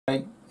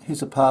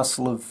here's a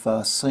parcel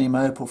of seam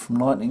opal from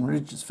Lightning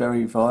Ridge. It's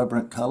very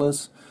vibrant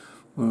colours.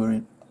 We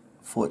were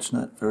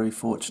very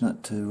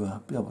fortunate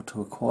to be able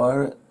to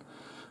acquire it.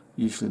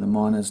 Usually the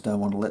miners don't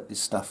want to let this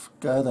stuff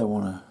go. They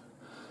want to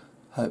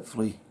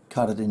hopefully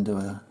cut it into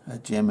a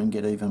gem and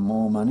get even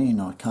more money,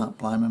 and I can't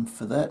blame them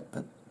for that,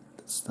 but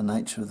that's the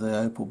nature of the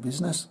opal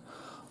business.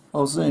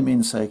 I'll zoom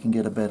in so you can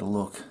get a better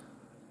look.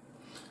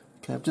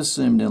 Okay, I've just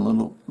zoomed in a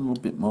little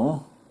bit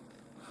more.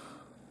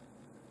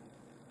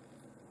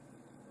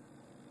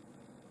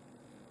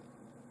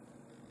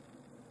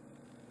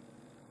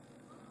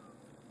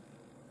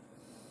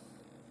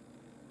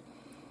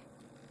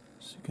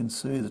 As you can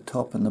see, the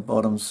top and the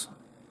bottom's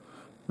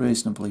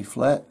reasonably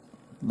flat.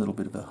 A little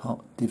bit of a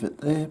hot divot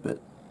there, but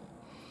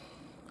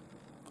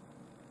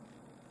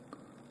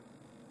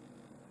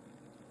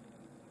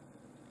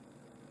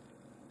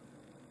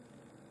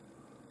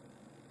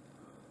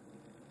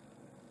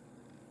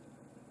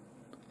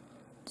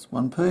it's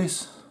one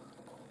piece,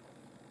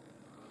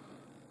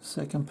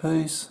 second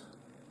piece,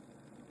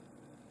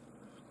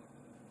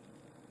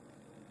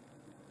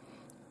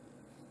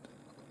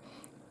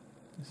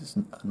 this is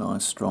a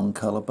nice strong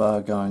colour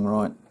bar going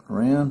right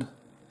around.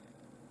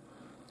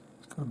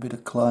 Got a bit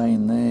of clay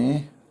in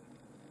there,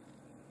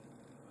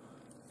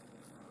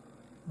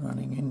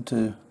 running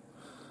into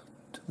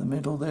the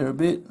middle there a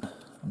bit,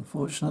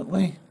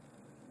 unfortunately.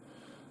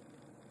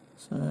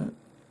 So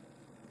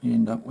you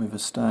end up with a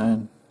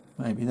stone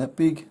maybe that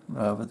big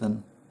rather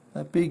than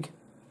that big.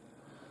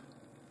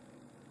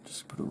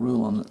 Just put a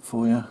rule on it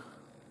for you.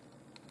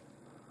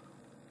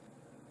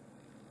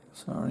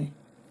 Sorry,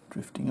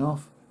 drifting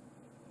off.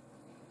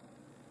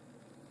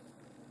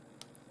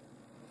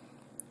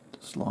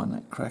 Just line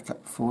that crack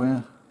up for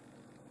you.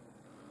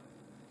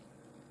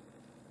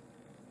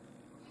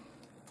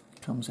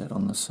 Comes out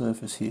on the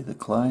surface here, the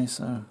clay,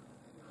 so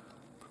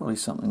probably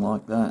something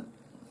like that.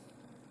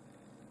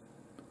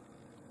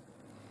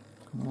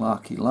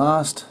 Lucky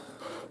last.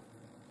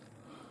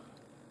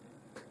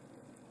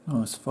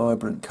 Nice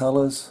vibrant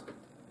colours.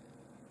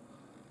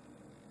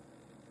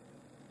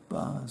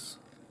 Bars.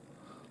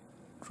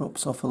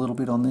 Drops off a little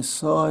bit on this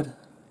side.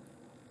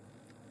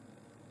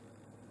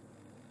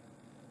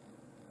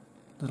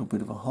 Little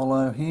bit of a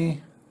hollow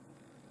here,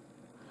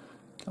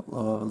 a couple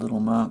of other little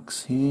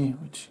marks here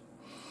which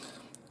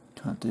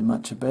can't do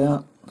much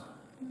about.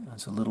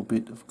 There's a little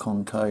bit of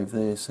concave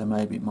there, so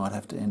maybe it might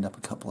have to end up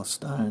a couple of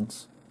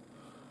stones.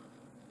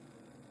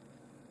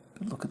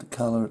 But look at the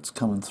colour, it's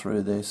coming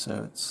through there,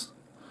 so it's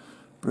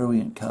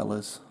brilliant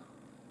colours.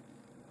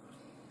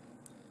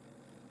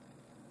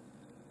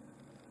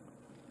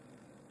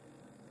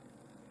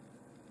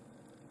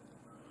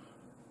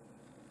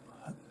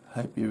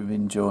 Hope you're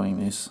enjoying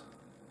this.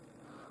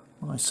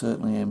 I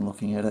certainly am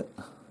looking at it.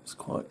 It's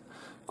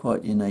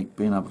quite unique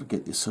being able to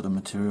get this sort of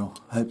material.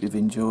 Hope you've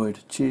enjoyed.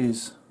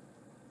 Cheers.